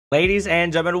Ladies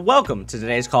and gentlemen, welcome to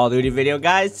today's Call of Duty video,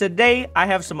 guys. Today, I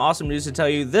have some awesome news to tell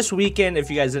you. This weekend, if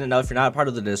you guys didn't know, if you're not a part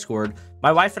of the Discord,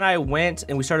 my wife and I went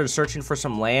and we started searching for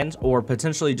some land or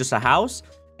potentially just a house.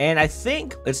 And I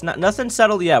think it's nothing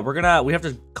settled yet. We have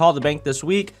to call the bank this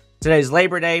week. Today's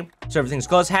Labor Day, so everything's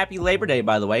closed. Happy Labor Day,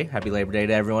 by the way. Happy Labor Day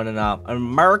to everyone in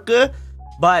America.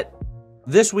 But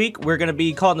this week, we're going to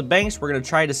be calling the banks. We're going to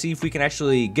try to see if we can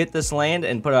actually get this land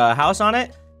and put a house on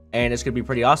it. And it's going to be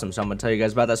pretty awesome. So I'm going to tell you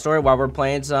guys about that story while we're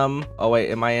playing some... Oh,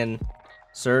 wait. Am I in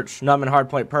search? No, I'm in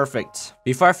hardpoint. Perfect.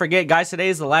 Before I forget, guys, today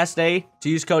is the last day to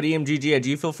use code EMGG at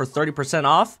GFuel for 30%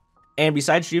 off. And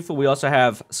besides GFuel, we also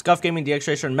have Scuff Gaming,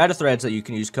 Deextration, and MetaThreads that you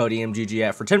can use code EMGG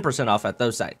at for 10% off at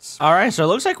those sites. All right, so it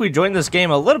looks like we joined this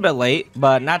game a little bit late,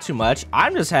 but not too much.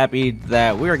 I'm just happy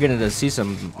that we are getting to see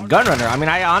some Gunrunner. I mean,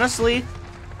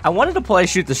 I wanted to play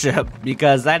Shoot the Ship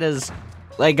because that is...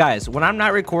 Like, guys, when I'm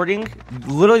not recording,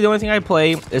 literally the only thing I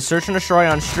play is Search and Destroy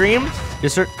on stream.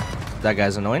 That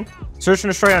guy's annoying. Search and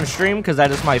Destroy on stream because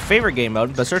that is my favorite game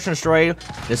mode. But Search and Destroy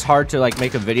is hard to, like,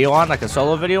 make a video on, like a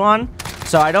solo video on.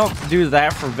 So I don't do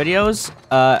that for videos.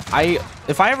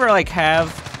 If I ever, like,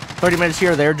 have 30 minutes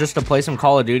here or there just to play some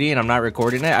Call of Duty and I'm not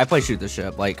recording it, I play Shoot the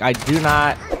Ship. Like, I do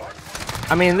not...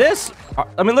 I mean, look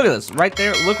at this right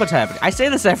there. Look what's happening. I say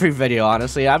this every video,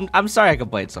 honestly. I'm sorry I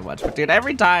complain so much, but dude,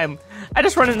 every time I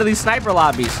just run into these sniper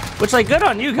lobbies, which, like, good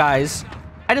on you guys.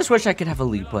 I just wish I could have a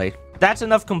league play. That's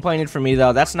enough complaining for me,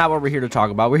 though. That's not what we're here to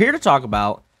talk about. We're here to talk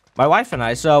about my wife and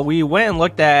I. So we went and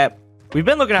we've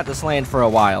been looking at this land for a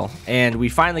while, and we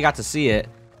finally got to see it,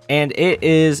 and it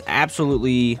is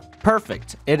absolutely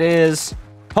perfect. It is.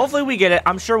 Hopefully we get it.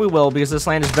 I'm sure we will, because this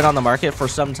land has been on the market for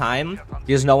some time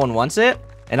because no one wants it.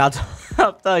 And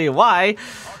I'll tell you why.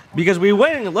 Because we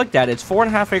went and looked at it. It's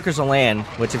 4.5 acres of land,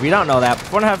 which, if you don't know that,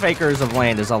 4.5 acres of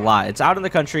land is a lot. It's out in the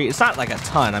country. It's not like a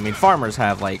ton. I mean, farmers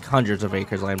have like hundreds of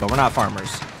acres of land, but we're not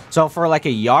farmers. So for like a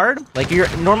yard, like your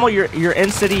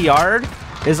in-city yard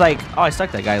is like, oh, I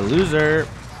stuck that guy, loser.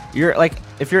 You're like,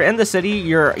 if you're in the city,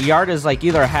 your yard is like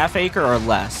either a half acre or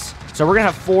less. So we're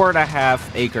gonna have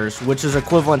 4.5 acres, which is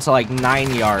equivalent to like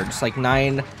 9 yards, like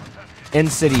 9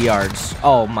 in-city yards.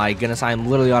 Oh my goodness, I'm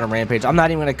literally on a rampage. I'm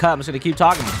not even gonna cut. I'm just gonna keep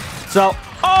talking. So,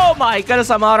 oh my goodness,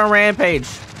 I'm on a rampage.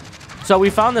 So we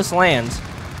found this land,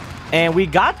 and we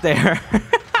got there,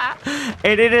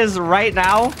 and it is right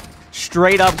now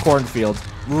straight up cornfield.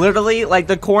 Literally, like,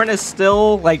 the corn is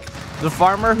still, like, the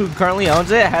farmer who currently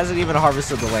owns it hasn't even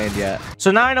harvested the land yet.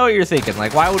 So now I know what you're thinking.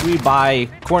 Like, why would we buy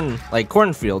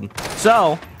cornfield?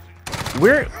 So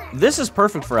this is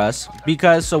perfect for us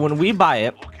because so when we buy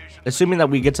it, assuming that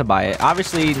we get to buy it,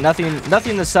 obviously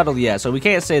nothing is settled yet, so we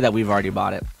can't say that we've already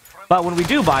bought it. But when we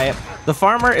do buy it, the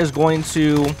farmer is going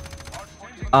to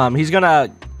he's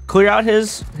gonna clear out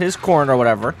his corn or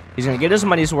whatever. He's gonna get his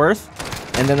money's worth,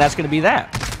 and then that's gonna be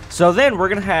that. So then we're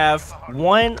gonna have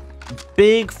one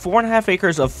big 4.5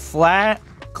 acres of flat,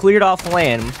 cleared off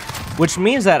land, which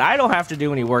means that I don't have to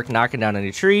do any work knocking down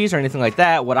any trees or anything like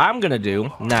that. What I'm gonna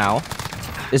do now,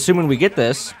 assuming we get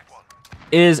this,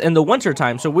 is in the winter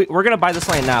time. So we're gonna buy this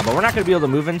land now, but we're not gonna be able to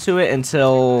move into it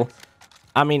until,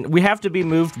 I mean, we have to be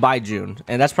moved by June,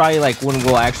 and that's probably like when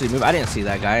we'll actually move. I didn't see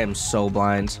that guy. I'm so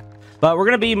blind. But we're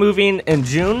gonna be moving in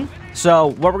June. So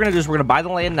what we're gonna do is we're gonna buy the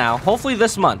land now. Hopefully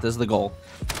this month is the goal.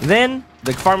 Then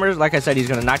the farmer, like I said, he's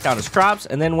gonna knock down his crops,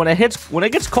 and then when it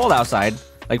gets cold outside,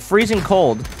 like freezing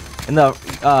cold, and the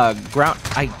ground,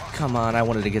 come on, I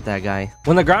wanted to get that guy.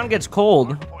 When the ground gets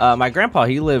cold, my grandpa,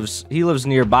 he lives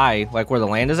nearby, like where the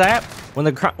land is at. When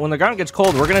the ground gets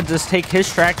cold, we're gonna just take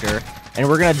his tractor and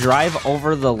we're gonna drive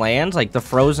over the land, like the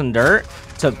frozen dirt,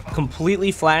 to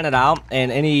completely flatten it out.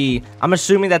 And I'm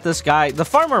assuming that this guy, the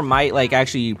farmer, might like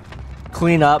actually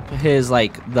clean up his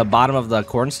like the bottom of the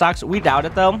corn stalks. We doubt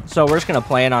it though, so we're just gonna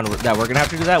plan on that. We're gonna have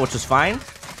to do that, which is fine.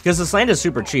 Because this land is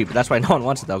super cheap. That's why no one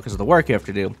wants it, though, because of the work you have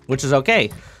to do, which is okay.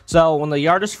 So when the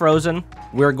yard is frozen,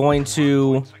 we're going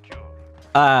to,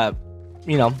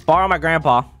 you know, borrow my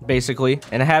grandpa, basically,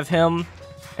 and have him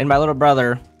and my little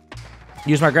brother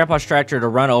use my grandpa's tractor to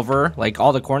run over, like,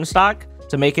 all the corn stalk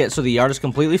to make it so the yard is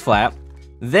completely flat.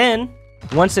 Then,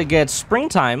 once it gets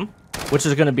springtime, which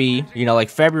is going to be, you know, like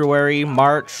February,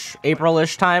 March,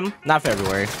 April-ish time. Not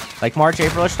February. Like March,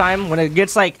 April-ish time. When it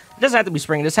gets like, it doesn't have to be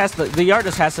spring. The yard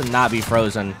just has to not be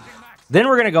frozen. Then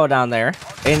we're going to go down there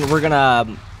and we're going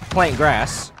to plant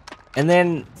grass. And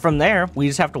then from there, we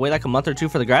just have to wait like a month or two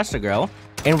for the grass to grow.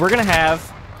 And we're going to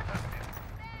have...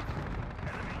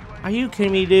 Are you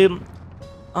kidding me, dude?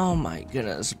 Oh my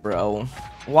goodness, bro.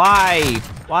 Why?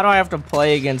 Why do I have to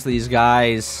play against these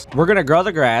guys? We're going to grow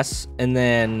the grass and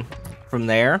then... From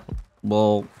there,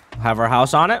 we'll have our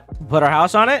house on it, put our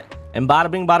house on it, and bada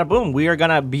bing, bada boom. We are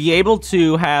gonna be able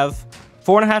to have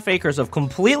 4.5 acres of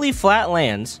completely flat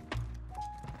land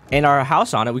and our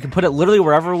house on it. We can put it literally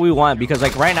wherever we want because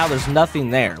like right now there's nothing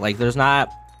there. Like there's no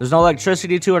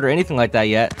electricity to it or anything like that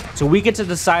yet. So we get to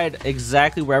decide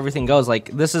exactly where everything goes.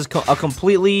 Like this is a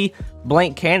completely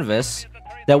blank canvas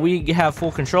that we have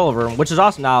full control over, which is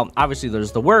awesome. Now, obviously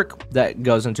there's the work that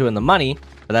goes into it and the money,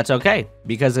 but that's okay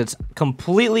because it's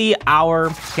completely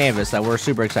our canvas that we're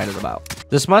super excited about.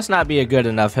 This must not be a good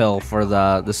enough hill for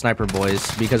the sniper boys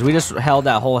because we just held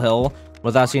that whole hill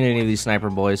without seeing any of these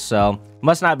sniper boys, so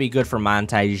must not be good for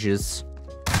montages.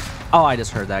 Oh, I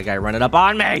just heard that guy running up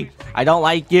on me. I don't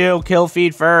like you, Kill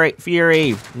Feed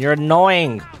Fury. You're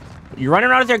annoying. You're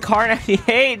running around with your car and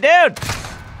hey, dude.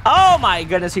 Oh my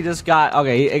goodness, he just got,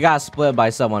 okay, it got split by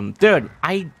someone. Dude,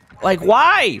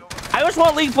 why? I just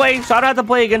want league play, so I don't have to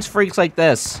play against freaks like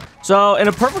this. So, in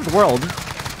a perfect world,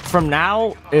 from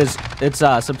now, it's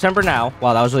September now.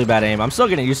 Wow, that was really bad aim. I'm still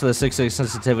getting used to the 6.6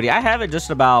 sensitivity. I have it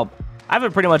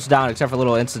pretty much down, except for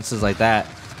little instances like that.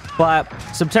 But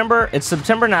it's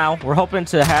September now. We're hoping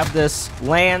to have this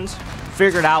land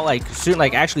figured out, like, soon,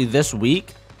 like, actually this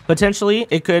week. Potentially,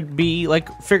 it could be, like,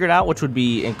 figured out, which would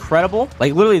be incredible.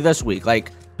 Like, literally this week.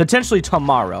 Like, potentially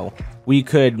tomorrow, we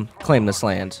could claim this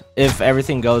land. If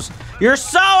everything goes... You're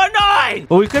so annoying!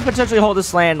 But we could potentially hold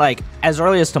this land, like, as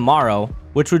early as tomorrow,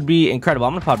 which would be incredible.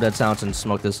 I'm gonna pop dead silence and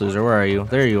smoke this loser. Where are you?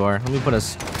 There you are. Let me put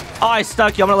us... Oh, I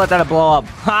stuck you. I'm gonna let that blow up.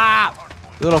 Ha!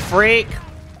 You little freak.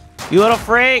 You little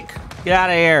freak. Get out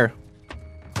of here.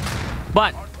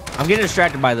 But, I'm getting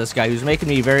distracted by this guy who's making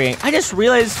me very angry. I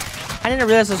didn't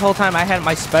realize this whole time I had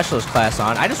my specialist class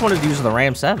on. I just wanted to use the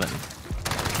Ram 7.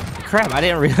 Crap, I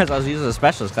didn't realize I was using the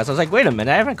specialist class. I was like, wait a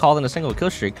minute, I haven't called in a single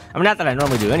kill streak. I mean, not that I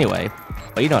normally do anyway,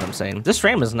 but you know what I'm saying. This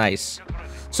frame is nice.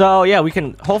 So, yeah, we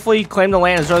can hopefully claim the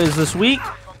land as early as this week.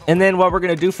 And then what we're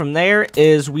going to do from there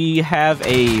is we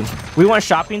went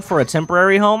shopping for a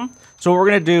temporary home. So what we're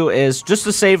going to do is just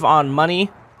to save on money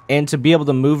and to be able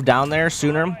to move down there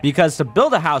sooner. Because to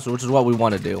build a house, which is what we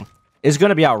want to do, is going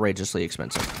to be outrageously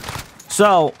expensive.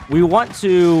 So we want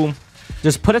to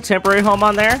just put a temporary home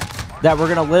on there that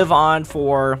we're going to live on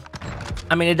for,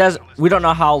 I mean, we don't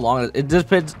know how long, it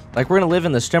depends, like we're going to live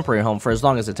in this temporary home for as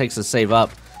long as it takes to save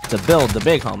up to build the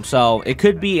big home. So it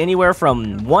could be anywhere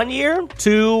from 1 year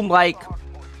to like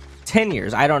 10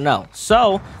 years. I don't know.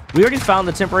 So we already found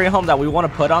the temporary home that we want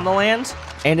to put on the land,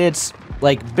 and it's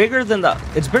like bigger than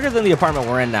the apartment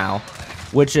we're in now,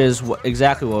 which is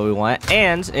exactly what we want.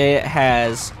 And it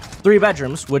has 3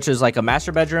 bedrooms, which is like a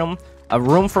master bedroom, a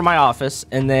room for my office,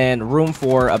 and then room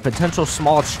for a potential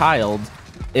small child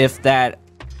if that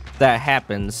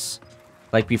happens,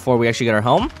 like before we actually get our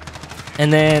home.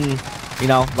 And then, you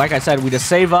know, like I said, we just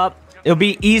save up. It'll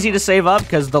be easy to save up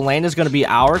because the land is going to be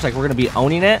ours. Like, we're going to be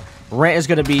owning it. Rent is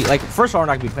going to be, like, first of all, we're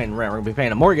not going to be paying rent. We're going to be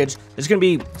paying a mortgage. It's going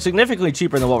to be significantly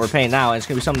cheaper than what we're paying now. And it's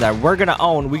going to be something that we're going to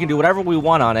own. We can do whatever we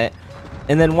want on it.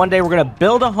 And then one day we're going to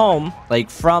build a home, like,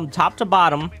 from top to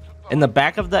bottom in the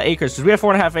back of the acres. Because we have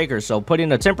 4.5 acres. So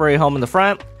putting a temporary home in the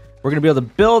front, we're going to be able to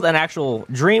build an actual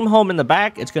dream home in the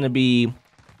back. It's going to be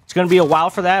a while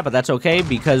for that, but that's okay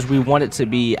because we want it to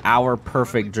be our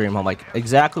perfect dream home. Like,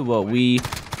 exactly what we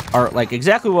are, like,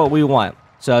 exactly what we want.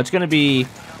 So it's going to be,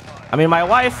 I mean, my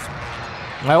wife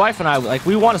and I, like,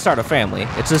 we want to start a family.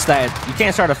 It's just that you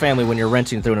can't start a family when you're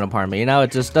renting through an apartment. You know,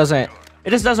 it just doesn't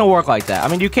work like that. I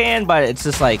mean, you can, but it's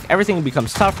just like everything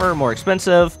becomes tougher, more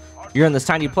expensive. You're in this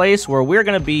tiny place where we're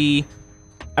going to be,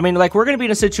 I mean, like, we're going to be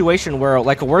in a situation where,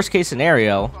 like, a worst case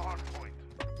scenario,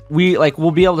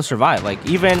 we'll be able to survive. Like,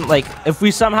 even, like, if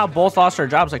we somehow both lost our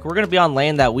jobs, like, we're going to be on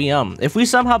land that we own. If we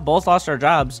somehow both lost our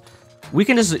jobs, we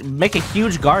can just make a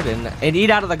huge garden and eat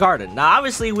out of the garden. Now,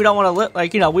 obviously, we don't want to live,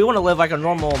 like, you know, we want to live like a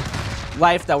normal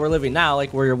life that we're living now,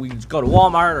 like, where we just go to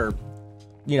Walmart or,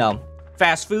 you know,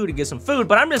 fast food and get some food.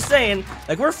 But I'm just saying,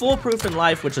 like, we're foolproof in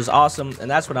life, which is awesome, and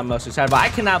that's what I'm most excited about. I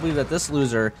cannot believe that this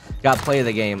loser got play of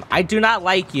the game. I do not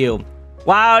like you.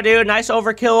 Wow, dude, nice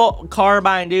overkill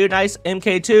carbine, dude. Nice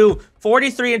MK2.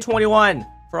 43 and 21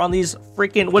 for on these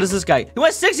freaking, what is this guy? He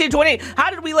went 60 and 28. How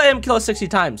did we let him kill us 60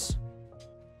 times?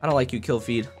 I don't like you, kill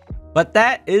feed. But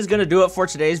that is going to do it for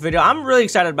today's video. I'm really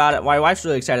excited about it. My wife's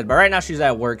really excited, but right now she's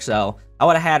at work, so I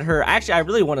would have had her. Actually, I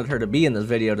really wanted her to be in this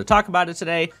video to talk about it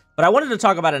today, but I wanted to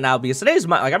talk about it now because today's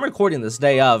like, I'm recording this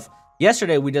day of.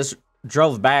 Yesterday, we just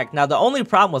drove back. Now, the only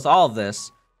problem with all of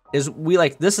this is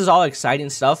this is all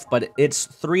exciting stuff, but it's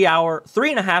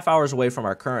 3.5 hours away from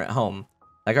our current home.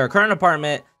 Like, our current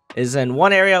apartment is in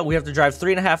one area. We have to drive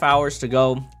 3.5 hours to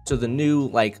go to the new,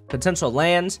 like, potential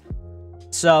land.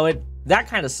 So that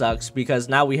kind of sucks because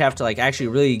now we have to, like, actually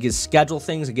really schedule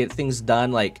things and get things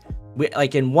done, like,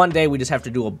 like in one day we just have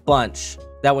to do a bunch.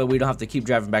 That way we don't have to keep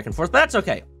driving back and forth. But that's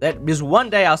okay. That because one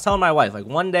day I was telling my wife, like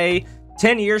one day,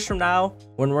 10 years from now,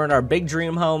 when we're in our big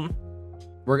dream home,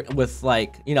 we're with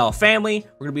like, you know, a family,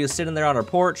 we're gonna be sitting there on our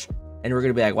porch and we're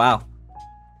gonna be like, wow,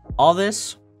 all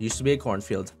this used to be a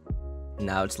cornfield. And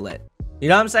now it's lit. You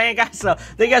know what I'm saying, guys? So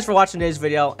thank you guys for watching today's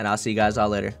video, and I'll see you guys all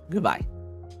later. Goodbye.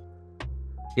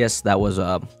 Yes, that was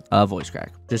a voice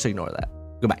crack. Just ignore that.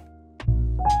 Goodbye.